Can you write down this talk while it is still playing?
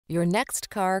Your next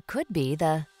car could be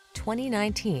the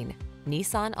 2019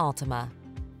 Nissan Altima.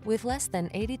 With less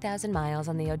than 80,000 miles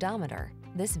on the odometer,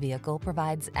 this vehicle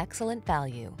provides excellent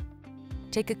value.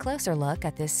 Take a closer look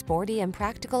at this sporty and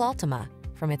practical Altima.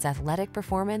 From its athletic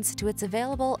performance to its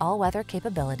available all-weather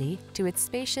capability to its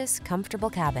spacious, comfortable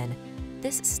cabin,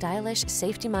 this stylish,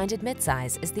 safety-minded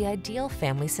midsize is the ideal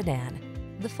family sedan.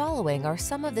 The following are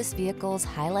some of this vehicle's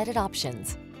highlighted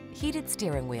options: heated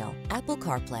steering wheel, Apple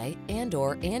CarPlay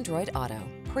and/or Android Auto,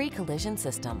 pre-collision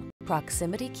system,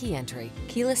 proximity key entry,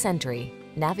 keyless entry,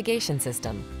 navigation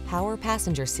system, power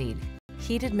passenger seat,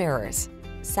 heated mirrors,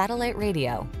 satellite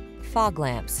radio, fog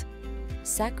lamps.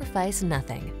 Sacrifice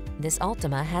nothing. This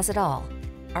Altima has it all.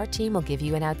 Our team will give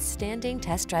you an outstanding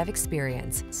test drive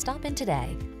experience. Stop in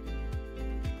today.